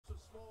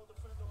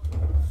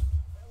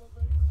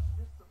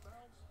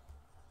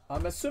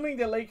I'm assuming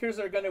the Lakers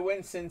are going to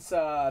win since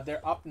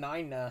they're up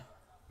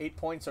 8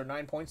 points or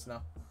 9 points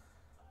now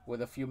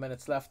with a few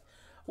minutes left.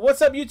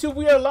 What's up, YouTube?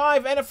 We are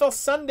live. NFL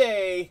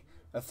Sunday.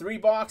 A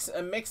 3-box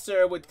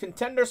mixer with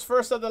Contenders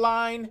first of the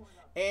line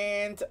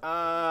and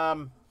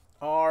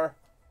our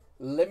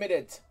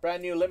limited,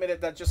 brand new limited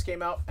that just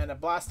came out, and a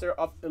blaster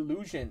of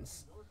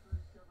illusions.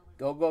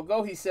 Go, go,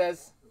 go, he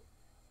says.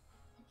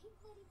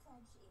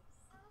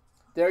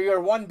 They're your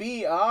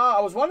 1B.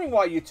 I was wondering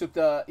why you took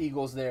the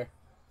Eagles there.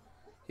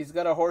 He's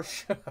got a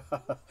horse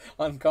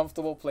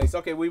uncomfortable place.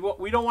 Okay, we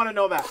don't want to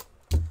know that.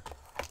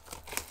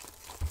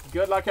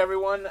 Good luck,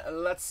 everyone.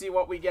 Let's see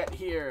what we get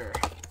here.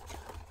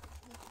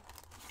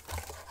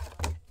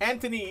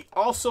 Anthony,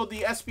 also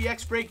the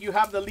SPX break, you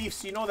have the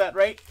Leafs. You know that,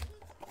 right?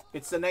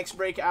 It's the next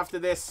break after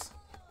this.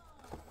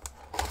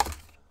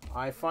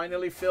 I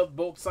finally filled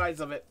both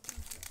sides of it.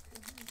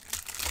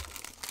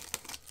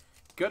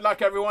 Good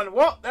luck, everyone.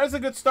 Well, there's a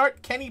good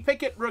start. Kenny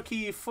Pickett,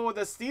 rookie for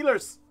the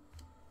Steelers.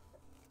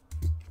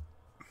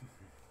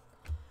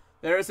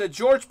 There's a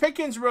George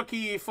Pickens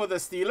rookie for the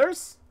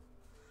Steelers.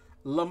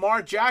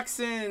 Lamar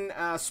Jackson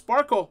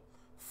Sparkle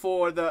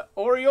for the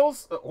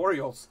Orioles.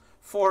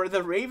 For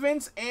the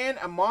Ravens. And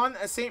Amon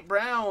St.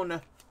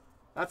 Brown.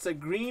 That's a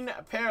green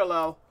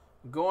parallel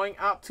going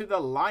out to the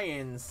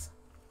Lions.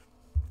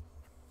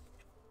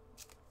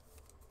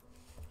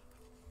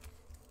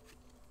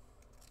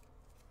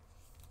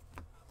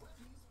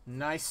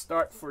 Nice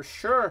start for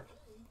sure.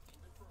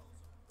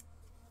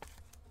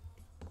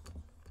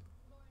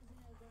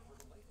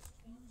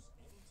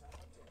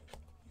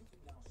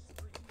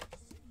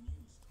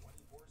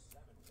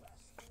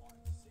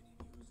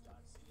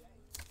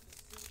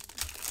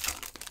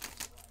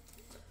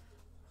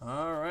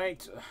 All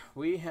right,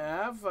 we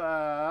have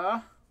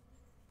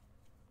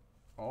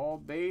all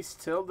base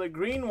till the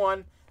green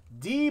one.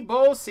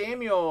 Deebo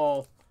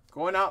Samuel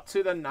going out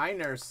to the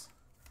Niners.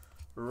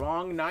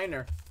 Wrong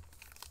Niner.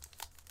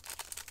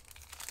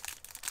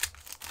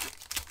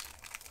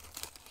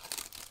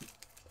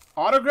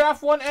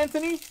 Autograph one,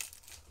 Anthony?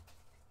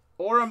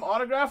 Orem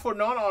autograph or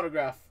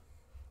non-autograph?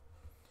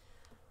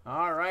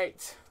 All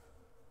right.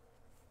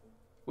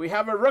 We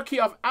have a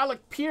rookie of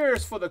Alec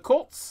Pierce for the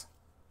Colts.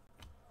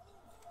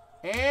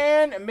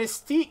 And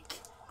Mystique,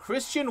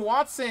 Christian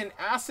Watson,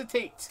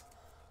 acetate.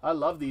 I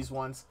love these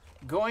ones.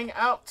 Going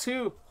out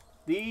to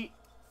the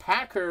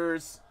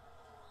Packers.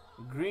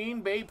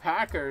 Green Bay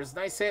Packers.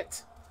 Nice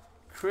hit.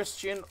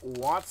 Christian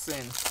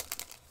Watson.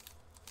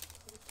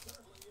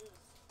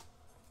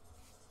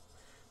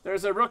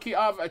 There's a rookie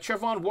of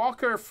Trevon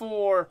Walker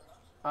for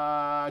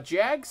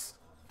Jags.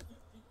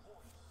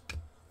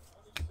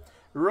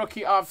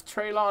 Rookie of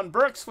Treylon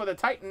Burks for the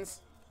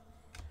Titans.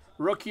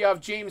 Rookie of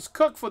James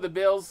Cook for the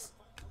Bills.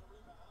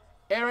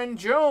 Aaron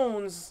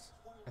Jones.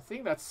 I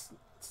think it's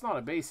not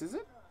a base, is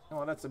it?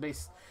 Oh, that's a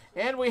base.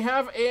 And we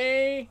have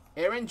a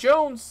Aaron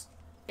Jones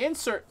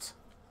insert.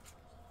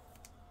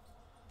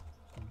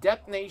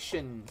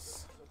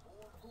 Detonations.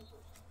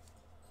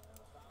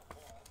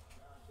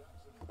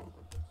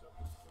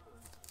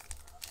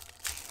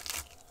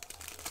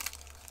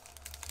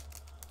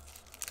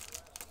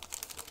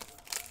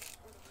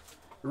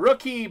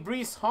 Rookie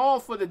Breece Hall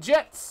for the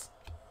Jets.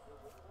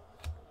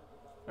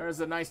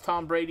 There's a nice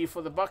Tom Brady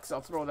for the Bucks. I'll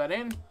throw that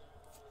in.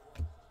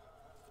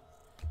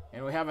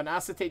 And we have an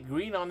acetate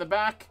green on the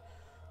back.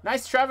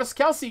 Nice Travis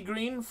Kelce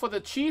green for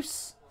the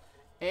Chiefs.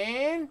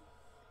 And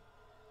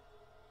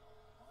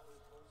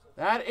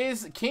that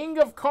is King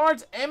of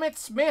Cards, Emmitt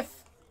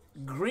Smith.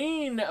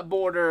 Green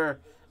border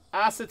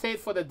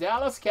acetate for the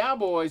Dallas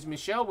Cowboys.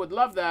 Michelle would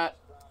love that.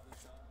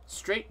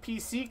 Straight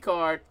PC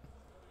card.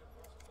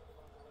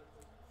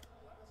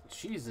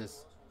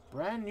 Jesus.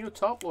 Brand new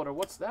top loader.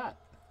 What's that?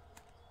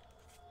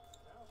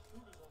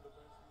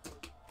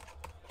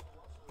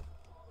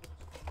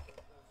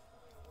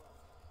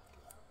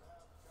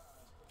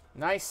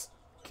 Nice.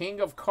 King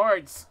of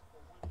Cards.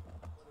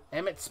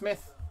 Emmitt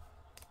Smith.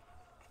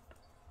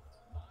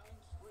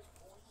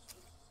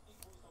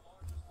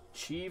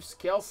 Chiefs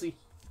Kelce.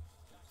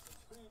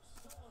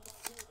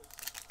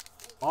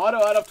 Auto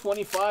out of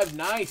 25.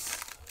 Nice.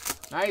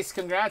 Nice.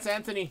 Congrats,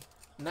 Anthony.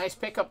 Nice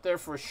pickup there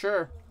for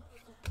sure.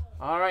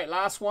 All right,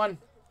 last one.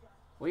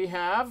 We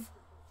have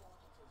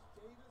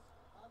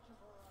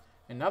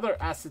another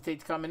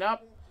acetate coming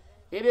up.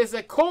 It is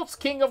a Colts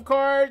King of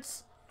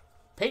Cards.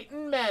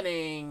 Peyton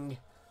Manning.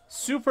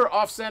 Super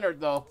off-centered,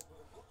 though.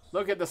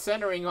 Look at the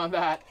centering on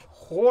that.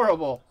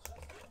 Horrible.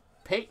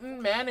 Peyton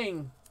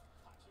Manning.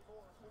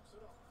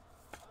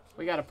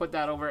 We got to put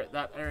that over at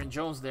that Aaron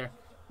Jones there.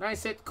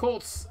 Nice hit,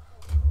 Colts.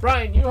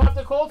 Brian, you have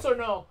the Colts or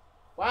no?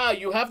 Wow,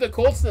 you have the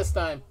Colts this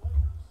time.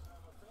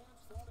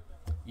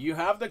 You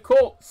have the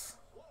Colts.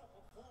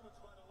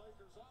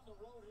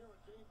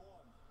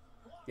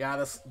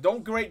 Yeah,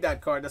 don't grade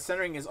that card. The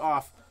centering is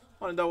off.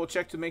 I want to double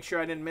check to make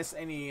sure I didn't miss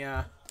any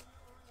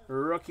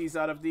rookies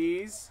out of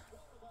these.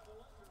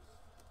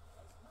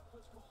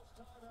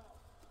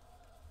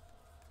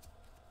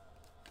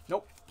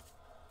 Nope.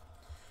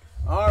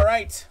 All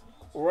right.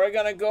 We're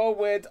going to go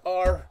with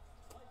our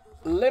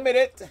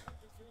limited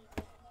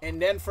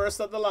And then first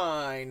of the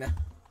line.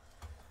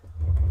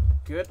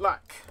 Good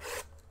luck.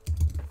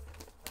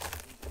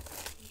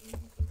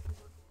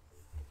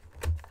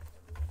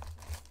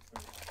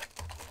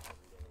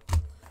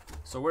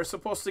 So we're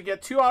supposed to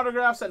get 2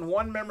 autographs and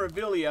 1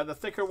 memorabilia. The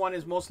thicker one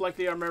is most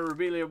likely our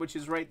memorabilia, which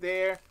is right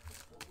there.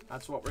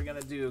 That's what we're going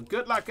to do.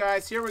 Good luck,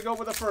 guys. Here we go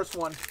with the first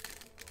one.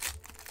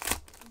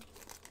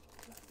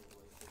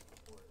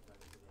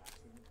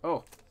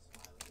 Oh.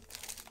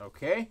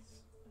 Okay.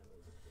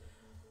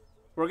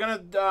 We're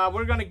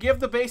gonna give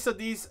the base of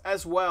these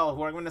as well.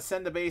 We're gonna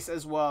send the base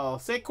as well.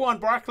 Saquon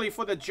Barkley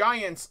for the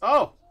Giants.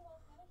 Oh.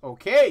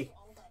 Okay.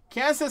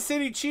 Kansas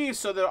City Chiefs.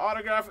 So the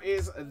autograph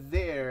is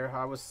there.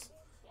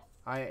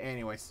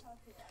 Anyways.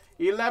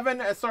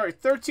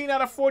 13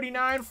 out of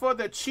 49 for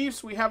the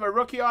Chiefs. We have a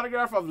rookie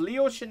autograph of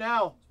Leo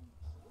Chanel.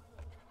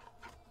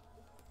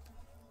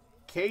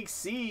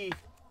 KC.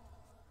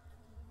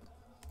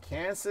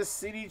 Kansas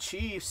City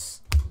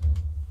Chiefs.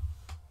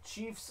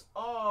 Chiefs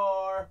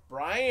are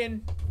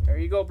Brian. There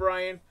you go,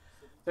 Brian.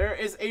 There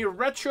is a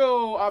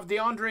retro of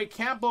DeAndre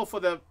Campbell for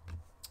the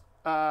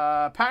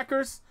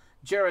Packers.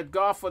 Jared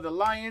Goff for the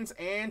Lions.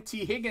 And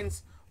T.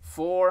 Higgins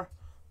for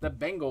the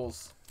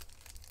Bengals.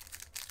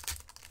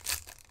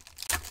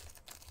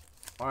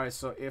 Alright,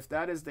 so if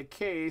that is the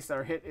case,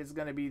 our hit is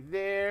going to be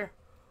there.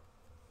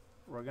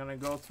 We're going to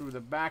go through the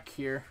back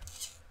here.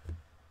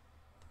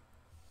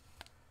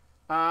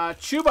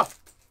 Chuba.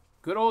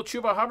 Good old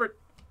Chuba Hubbard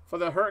for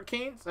the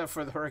Hurricanes.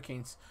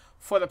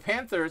 For the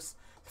Panthers.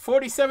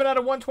 47 out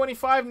of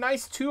 125.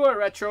 Nice Tua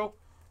retro.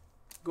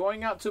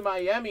 Going out to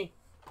Miami.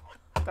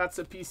 That's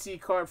a PC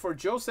card for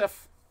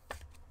Joseph.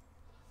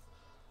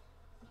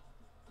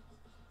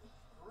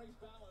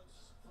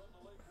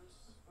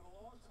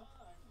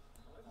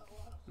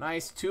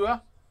 Nice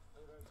Tua.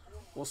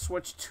 We'll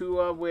switch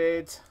Tua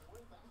with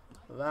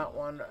that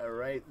one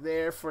right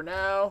there for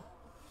now.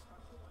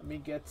 Let me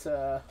get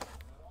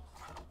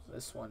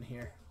this one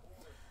here.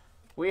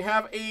 We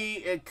have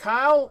a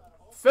Kyle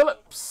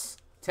Phillips,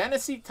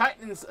 Tennessee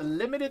Titans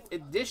limited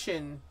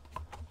edition.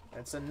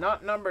 That's a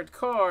not numbered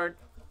card.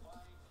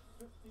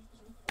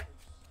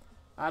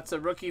 That's a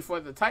rookie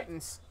for the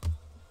Titans.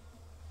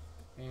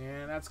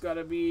 And that's got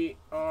to be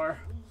our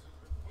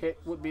hit,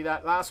 would be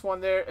that last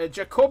one there.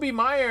 Jacoby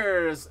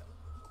Myers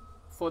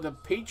for the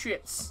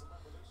Patriots.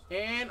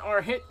 And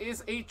our hit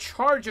is a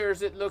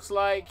Chargers, it looks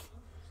like.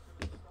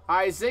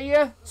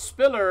 Isaiah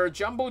Spiller,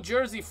 jumbo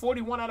jersey,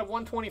 41 out of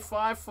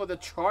 125 for the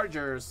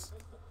Chargers.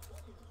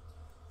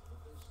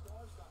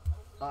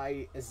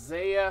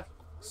 Isaiah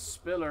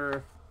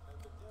Spiller,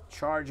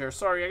 Charger.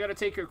 Sorry, I got to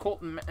take your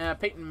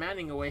Peyton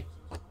Manning away.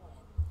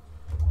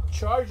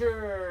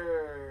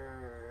 Chargers,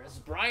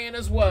 Brian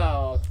as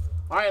well.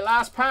 All right,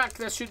 last pack.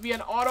 This should be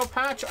an auto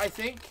patch, I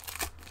think,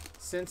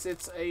 since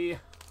it's a...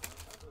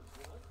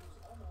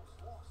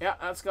 Yeah,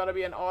 that's got to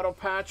be an auto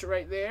patch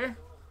right there.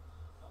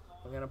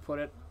 I'm going to put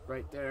it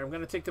right there. I'm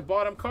going to take the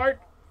bottom card.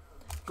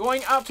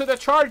 Going out to the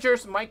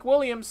Chargers, Mike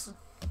Williams.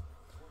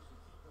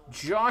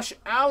 Josh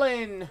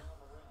Allen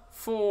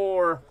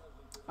for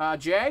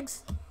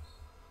Jags.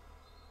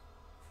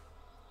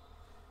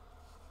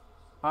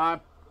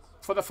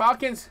 For the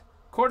Falcons,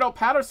 Cordell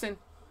Patterson.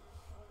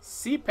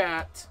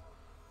 CPAT.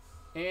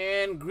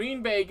 And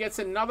Green Bay gets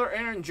another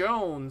Aaron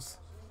Jones.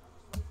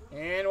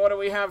 And what do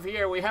we have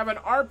here? We have an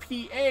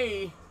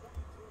RPA.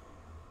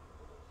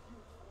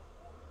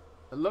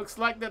 It looks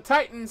like the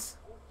Titans.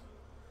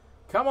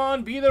 Come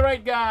on, be the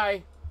right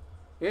guy.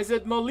 Is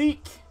it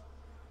Malik?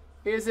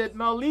 Is it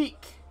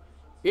Malik?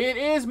 It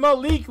is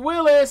Malik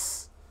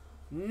Willis.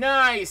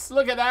 Nice.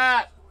 Look at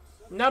that.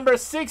 Number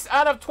 6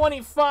 out of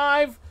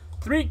 25.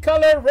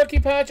 3-color rookie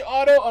patch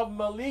auto of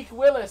Malik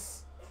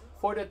Willis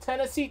for the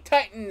Tennessee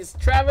Titans.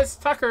 Travis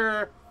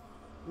Tucker.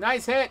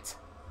 Nice hit.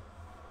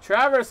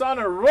 Travis on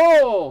a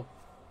roll.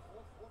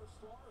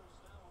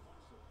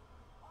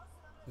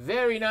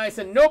 Very nice.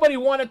 And nobody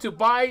wanted to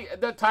buy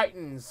the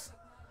Titans.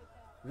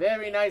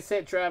 Very nice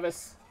hit,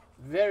 Travis.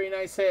 Very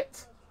nice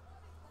hit.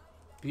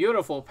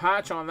 Beautiful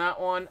patch on that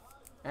one.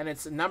 And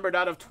it's numbered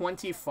out of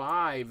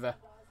 25.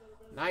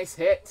 Nice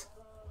hit.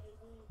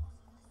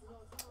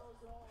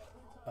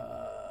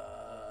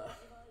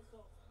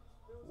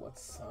 What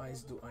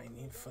size do I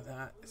need for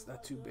that? Is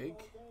that too big?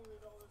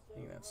 I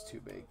think that's too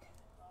big.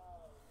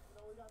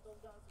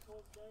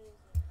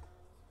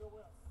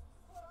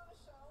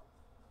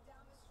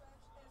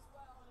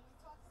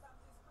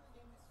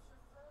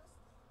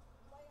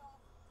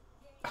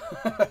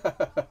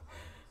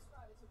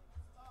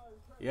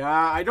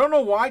 Yeah, I don't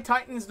know why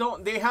Titans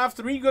don't. They have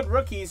 3 good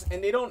rookies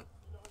and they don't.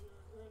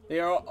 They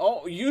are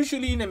all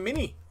usually in a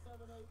mini.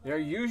 They're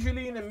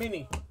usually in a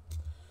mini.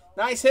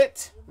 Nice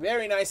hit.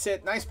 Very nice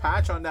hit. Nice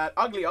patch on that.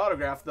 Ugly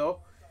autograph though.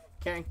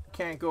 Can't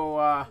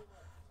go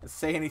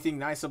say anything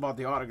nice about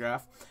the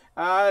autograph.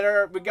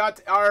 We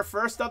got our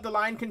first of the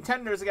line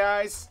contenders,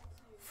 guys.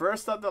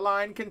 First of the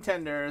line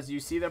contenders. You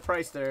see the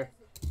price there.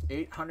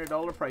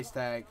 $800 price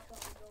tag.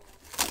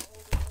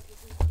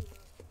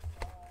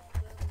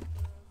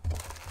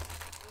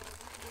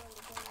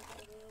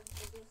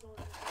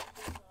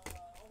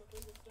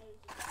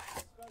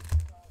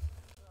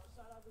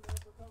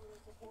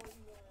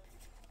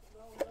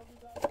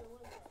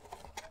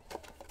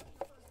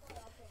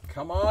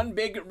 Come on,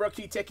 big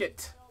rookie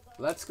ticket.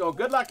 Let's go.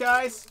 Good luck,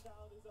 guys.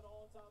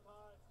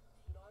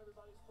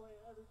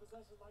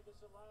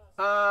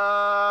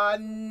 Not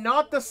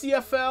the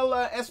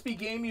CFL SB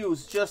game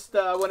use. Just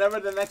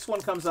whenever the next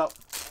one comes up.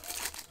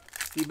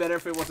 Be better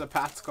if it was a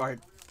Pats card.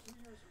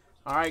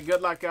 All right,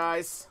 good luck,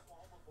 guys.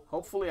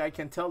 Hopefully I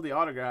can tell the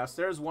autographs.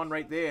 There's one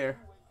right there.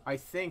 I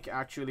think,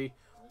 actually.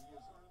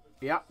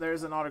 Yeah,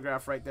 there's an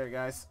autograph right there,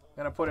 guys.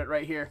 I'm going to put it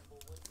right here.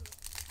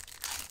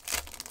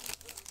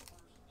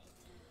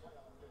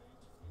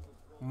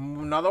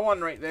 Another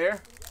one right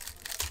there.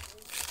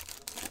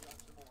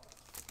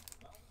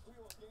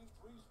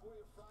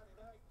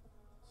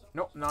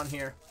 Nope, none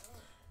here.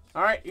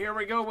 All right, here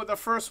we go with the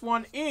first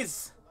one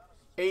is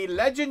a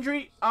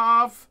legendary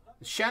of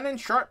Shannon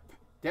Sharp,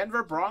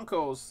 Denver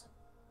Broncos.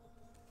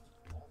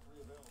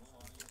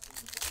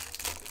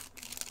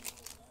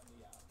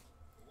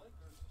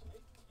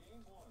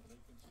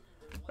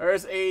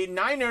 There's a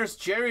Niners,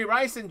 Jerry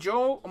Rice and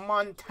Joe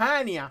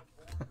Montana.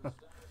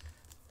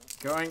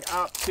 Going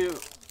out to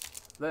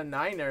the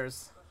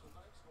Niners.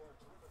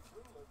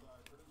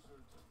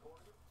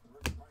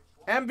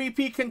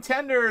 MVP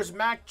Contenders,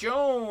 Mac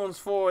Jones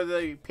for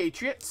the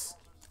Patriots.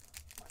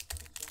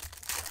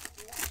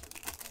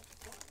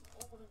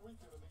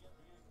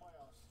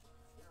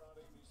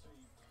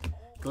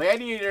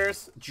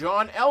 Gladiators,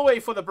 John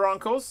Elway for the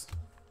Broncos.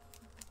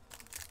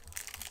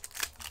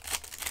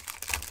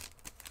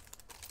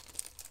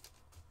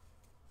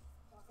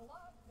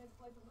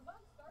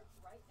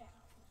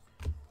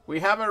 We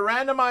have a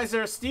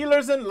randomizer,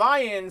 Steelers and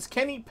Lions,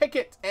 Kenny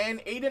Pickett and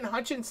Aiden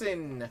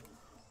Hutchinson.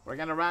 We're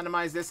going to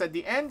randomize this at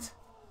the end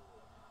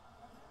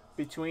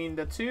between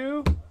the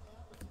two.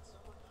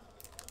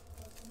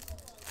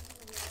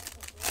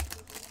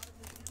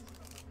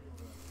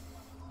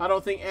 I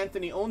don't think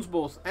Anthony owns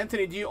both.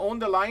 Anthony, do you own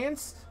the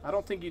Lions? I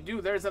don't think you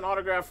do. There's an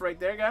autograph right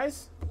there,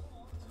 guys.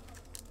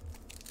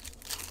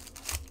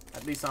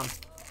 At least I'm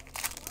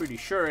pretty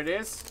sure it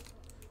is.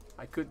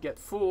 I could get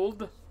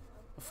fooled,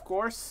 of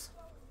course.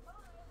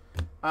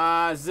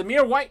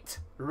 Zamir White,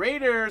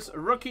 Raiders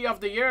Rookie of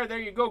the Year. There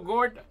you go,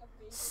 Gord.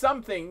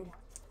 Something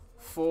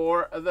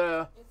for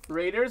the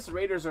Raiders.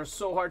 Raiders are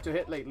so hard to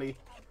hit lately.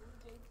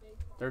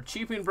 They're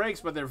cheap in breaks,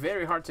 but they're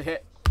very hard to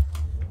hit.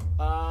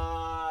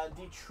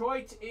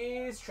 Detroit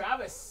is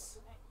Travis.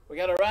 We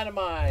got to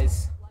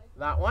randomize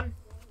that one.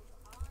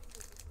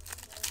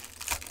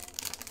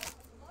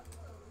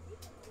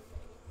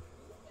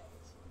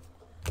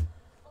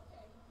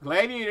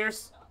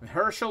 Gladiators,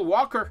 Herschel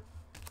Walker,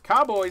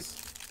 Cowboys.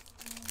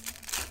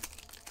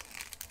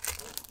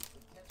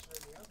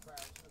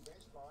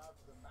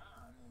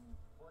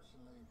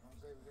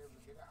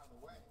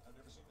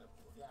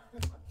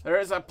 There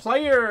is a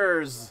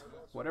Players,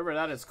 whatever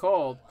that is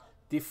called,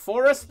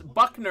 DeForest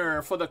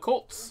Buckner for the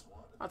Colts.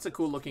 That's a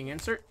cool looking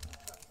insert.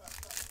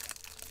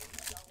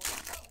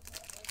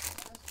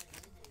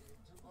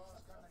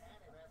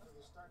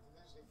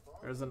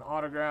 There's an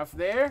autograph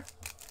there.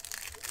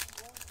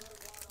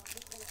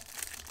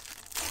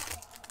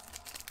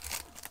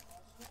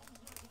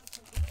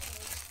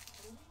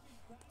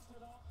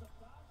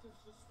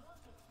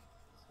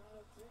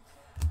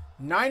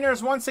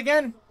 Niners once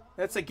again.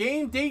 That's a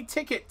game day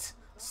ticket.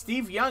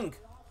 Steve Young.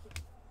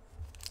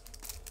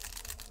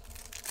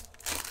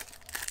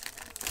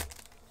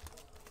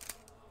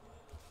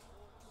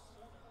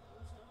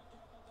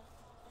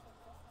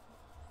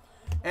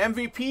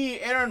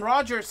 MVP Aaron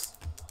Rodgers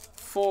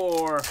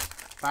for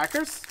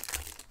Packers.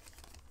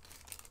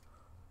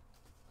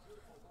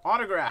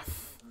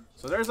 Autograph.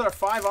 So there's our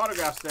 5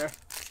 autographs there.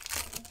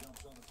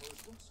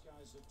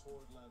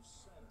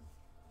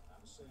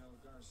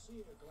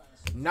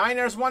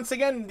 Niners once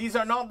again. These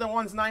are not the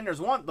ones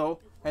Niners want, though.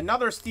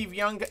 Another Steve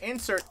Young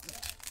insert.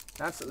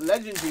 That's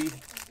legendary.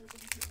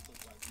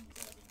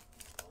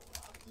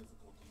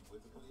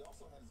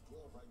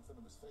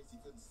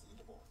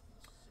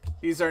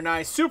 These are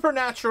nice.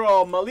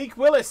 Supernatural, Malik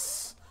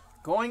Willis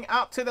going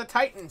out to the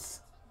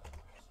Titans.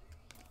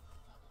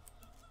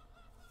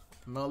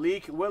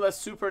 Malik Willis,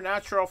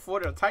 Supernatural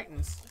for the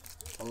Titans.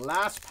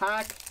 Last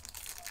pack.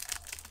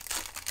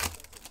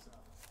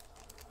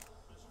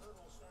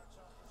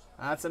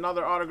 That's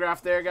another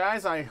autograph there,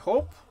 guys. I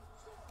hope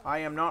I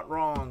am not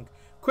wrong.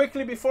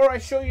 Quickly, before I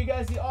show you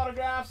guys the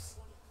autographs,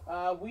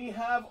 we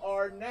have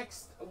our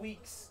next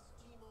week's.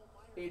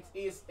 It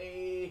is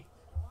a...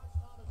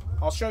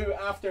 I'll show you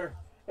after.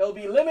 It'll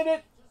be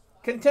limited,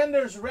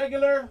 Contenders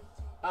regular,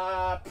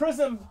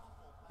 Prism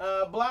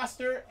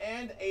Blaster,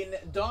 and a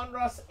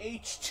Donruss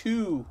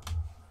H2.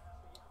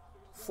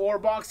 4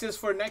 boxes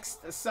for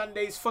next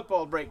Sunday's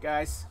football break,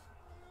 guys.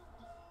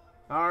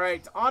 All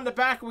right, on the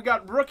back, we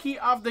got Rookie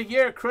of the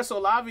Year, Chris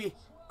Olave,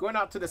 going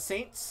out to the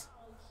Saints.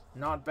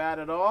 Not bad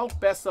at all.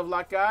 Best of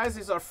luck, guys.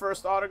 This is our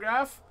first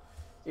autograph.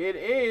 It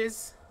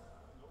is...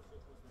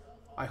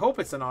 I hope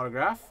it's an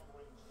autograph.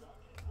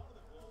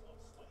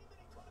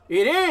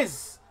 It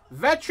is!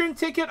 Veteran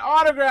ticket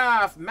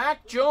autograph.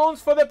 Mac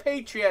Jones for the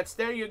Patriots.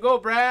 There you go,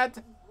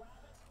 Brad.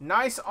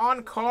 Nice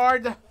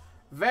on-card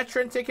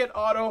veteran ticket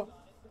auto.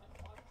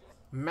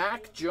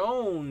 Mac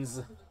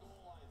Jones.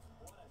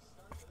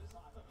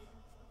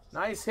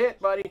 Nice hit,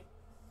 buddy.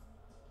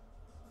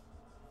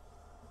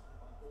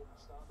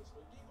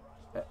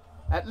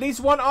 At least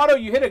one auto.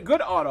 You hit a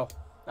good auto.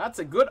 That's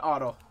a good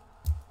auto.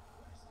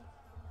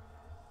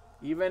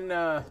 Even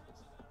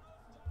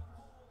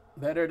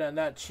better than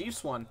that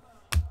Chiefs one.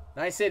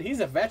 Nice hit. He's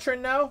a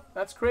veteran now?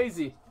 That's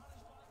crazy.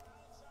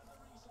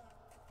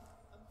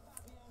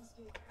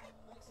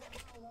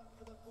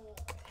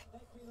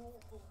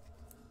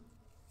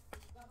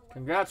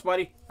 Congrats,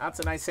 buddy. That's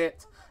a nice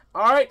hit.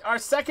 All right, our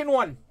second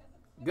one.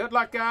 Good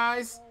luck,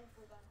 guys.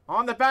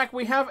 On the back,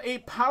 we have a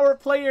power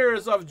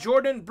players of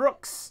Jordan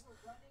Brooks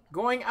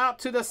going out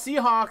to the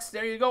Seahawks.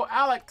 There you go,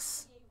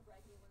 Alex.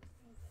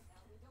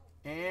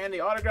 And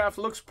the autograph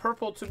looks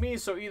purple to me,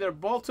 so either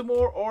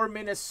Baltimore or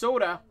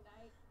Minnesota.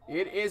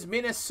 It is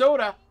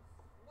Minnesota.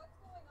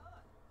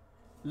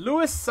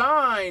 Lewis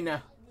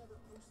Sign.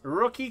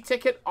 Rookie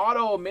ticket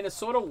auto,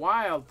 Minnesota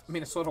Wild.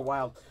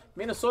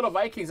 Minnesota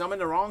Vikings. I'm in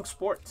the wrong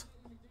sport.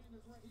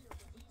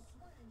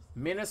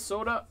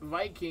 Minnesota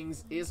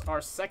Vikings is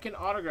our second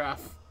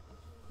autograph.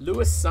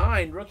 Lewis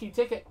Sign, rookie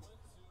ticket.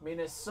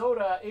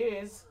 Minnesota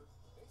is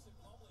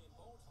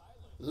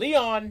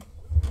Leon.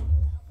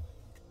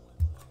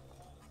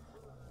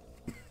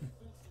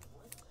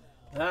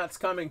 That's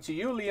coming to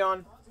you,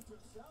 Leon.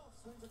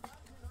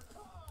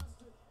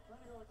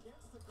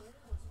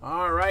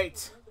 All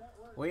right.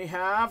 We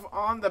have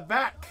on the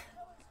back,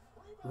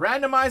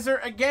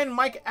 randomizer again,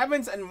 Mike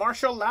Evans and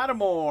Marshall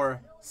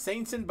Lattimore.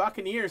 Saints and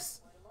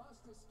Buccaneers.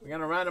 We're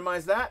going to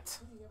randomize that.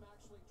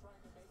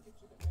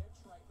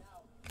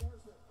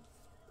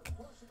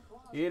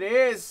 It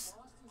is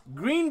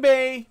Green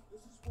Bay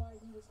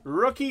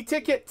rookie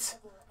ticket,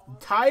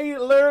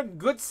 Tyler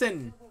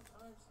Goodson.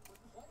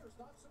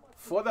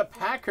 For the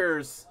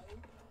Packers,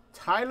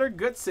 Tyler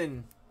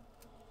Goodson.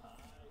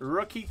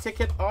 Rookie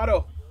ticket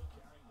auto.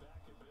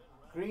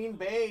 Green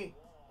Bay.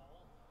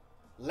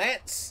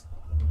 Lance,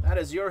 that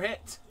is your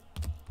hit.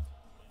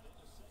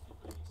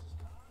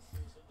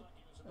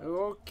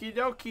 Okie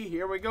dokie,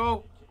 here we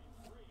go.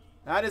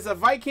 That is a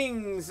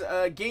Vikings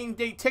game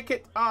day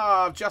ticket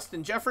of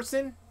Justin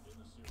Jefferson.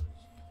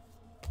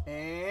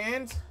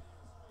 And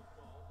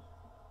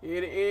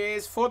it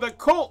is for the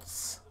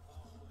Colts,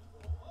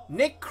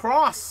 Nick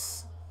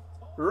Cross.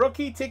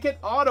 Rookie ticket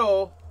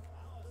auto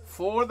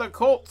for the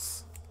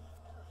Colts.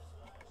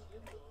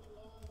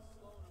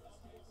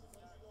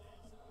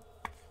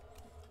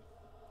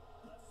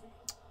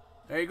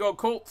 There you go,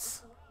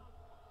 Colts.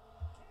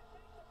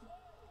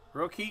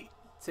 Rookie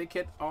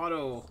ticket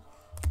auto.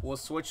 We'll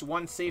switch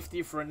one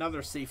safety for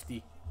another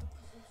safety.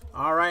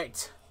 All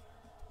right.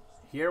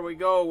 Here we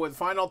go with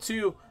final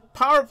two.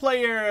 Power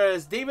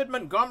players. David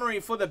Montgomery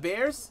for the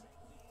Bears.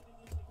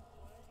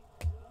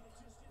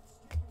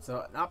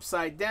 So an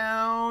upside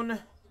down.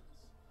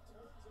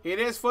 It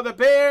is for the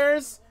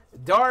Bears.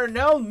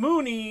 Darnell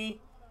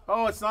Mooney.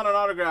 Oh, it's not an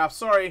autograph.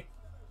 Sorry.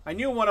 I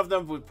knew one of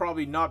them would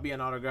probably not be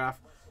an autograph.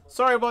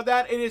 Sorry about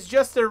that. It is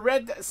just a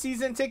red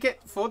season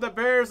ticket for the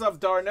Bears of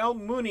Darnell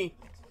Mooney.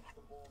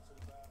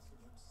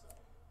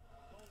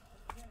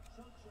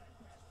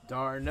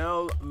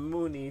 Darnell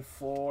Mooney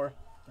for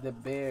the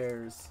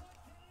Bears.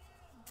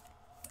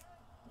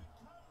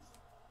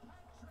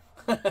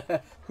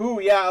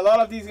 Who? Yeah, a lot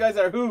of these guys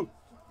are who.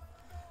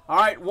 All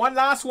right, one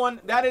last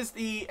one. That is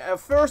the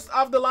first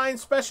of the line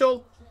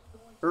special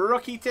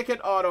rookie ticket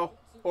auto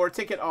or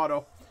ticket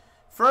auto.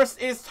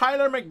 First is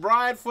Tyler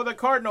McBride for the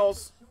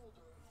Cardinals.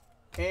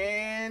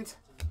 And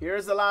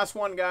here's the last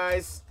one,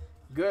 guys.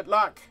 Good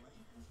luck.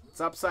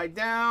 It's upside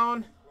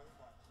down.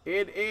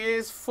 It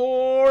is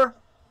for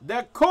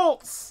the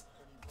Colts,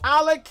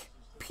 Alec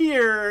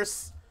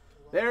Pierce.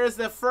 There is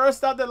the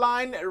first of the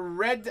line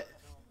red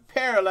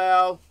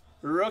parallel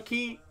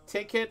rookie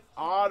ticket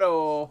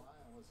auto.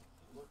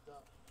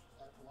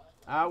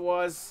 That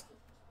was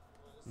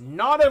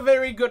not a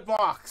very good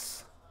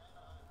box.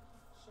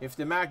 If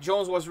the Mac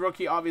Jones was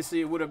rookie,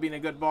 obviously it would have been a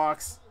good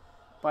box.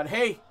 But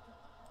hey,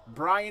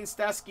 Brian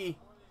Stesky,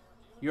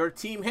 your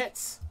team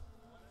hits.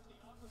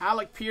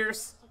 Alec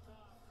Pierce.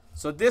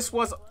 So this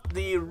was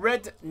the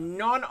red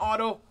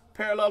non-auto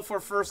parallel for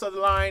first of the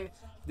line.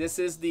 This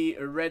is the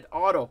red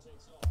auto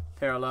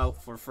parallel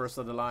for first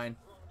of the line.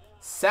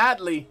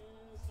 Sadly,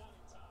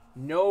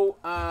 no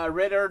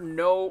Ritter,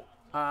 no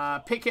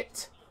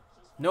Pickett,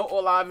 no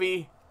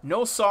Olavi,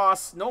 no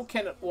Sauce, no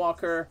Kenneth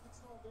Walker.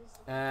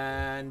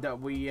 And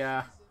we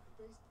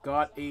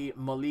got a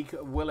Malik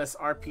Willis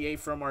RPA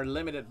from our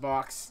limited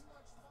box.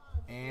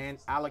 And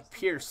Alec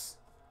Pierce,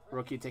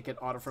 rookie ticket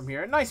auto from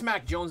here. Nice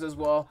Mac Jones as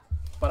well.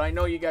 But I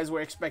know you guys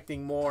were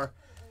expecting more.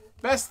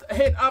 Best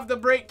hit of the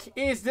break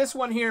is this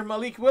one here.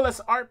 Malik Willis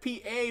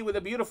RPA with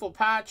a beautiful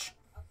patch.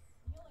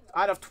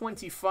 Out of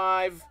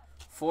 25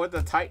 for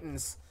the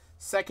Titans.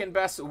 Second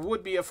best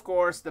would be, of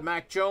course, the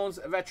Mac Jones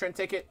veteran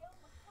ticket.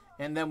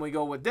 And then we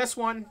go with this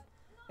one.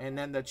 And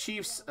then the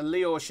Chiefs,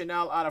 Leo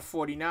Chanel out of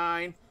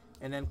 49.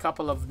 And then a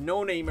couple of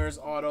no-namers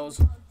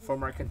autos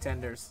from our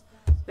Contenders.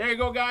 There you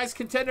go, guys.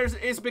 Contenders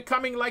is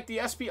becoming like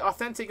the SP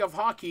Authentic of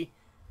hockey.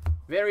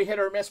 Very hit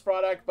or miss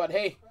product, but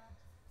hey,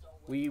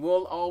 we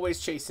will always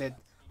chase it.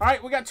 All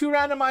right, we got 2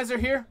 randomizer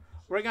here.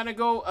 We're going to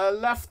go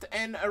left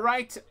and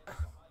right.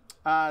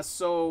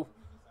 So,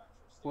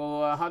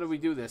 well, how do we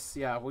do this?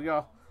 Yeah, we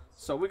go.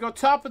 So we go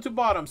top to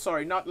bottom.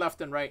 Sorry, not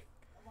left and right.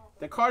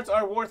 The cards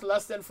are worth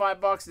less than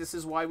 $5. This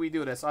is why we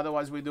do this.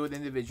 Otherwise, we do it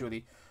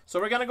individually. So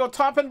we're going to go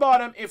top and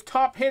bottom. If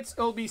top hits,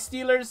 it'll be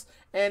Steelers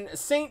and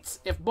Saints.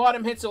 If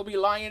bottom hits, it'll be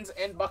Lions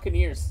and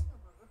Buccaneers.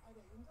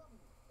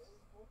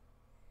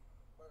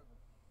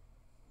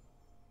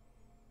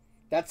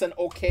 That's an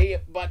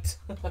okay, but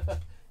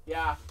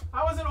yeah.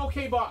 That was an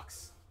okay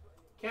box.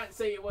 Can't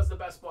say it was the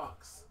best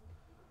box.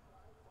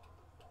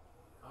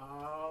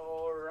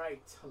 All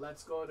right.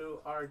 Let's go to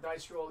our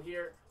dice roll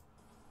here.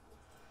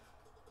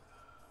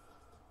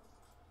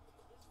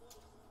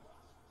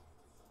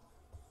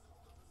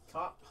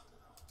 Top,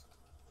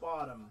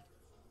 bottom.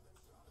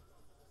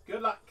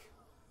 Good luck.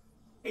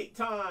 8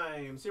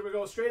 times. Here we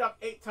go. Straight up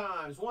 8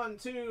 times. 1,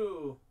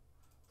 2,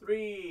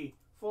 3,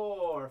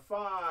 4,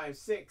 5,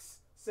 6,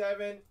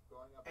 7,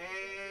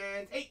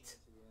 and 8.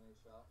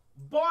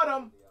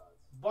 Bottom.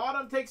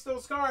 Bottom takes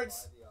those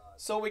cards.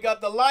 So we got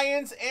the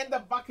Lions and the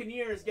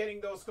Buccaneers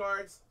getting those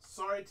cards.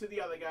 Sorry to the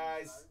other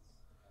guys.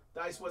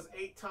 Dice was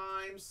 8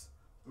 times.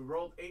 We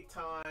rolled 8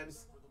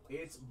 times.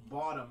 It's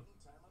bottom.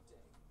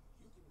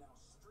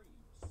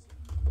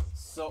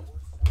 So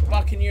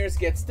Buccaneers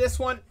gets this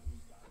one.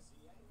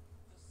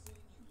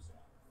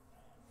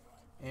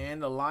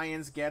 And the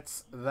Lions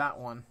gets that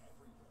one.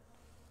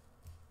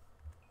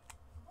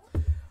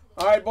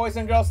 All right, boys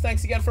and girls,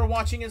 thanks again for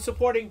watching and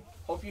supporting.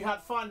 Hope you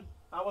had fun.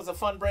 That was a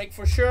fun break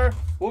for sure.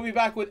 We'll be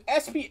back with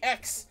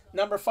SPX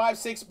number 5,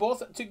 6,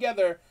 both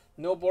together.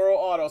 No borrow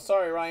auto.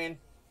 Sorry, Ryan.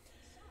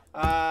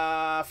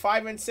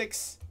 5 and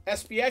 6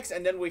 SPX,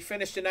 and then we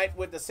finish tonight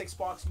with the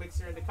 6-box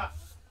mixer in the cup.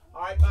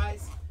 All right,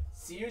 guys.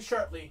 See you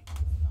shortly.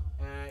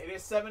 It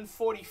is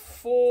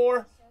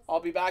 7:44. I'll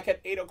be back at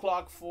 8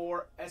 o'clock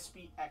for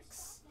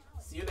SPX.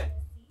 See you then.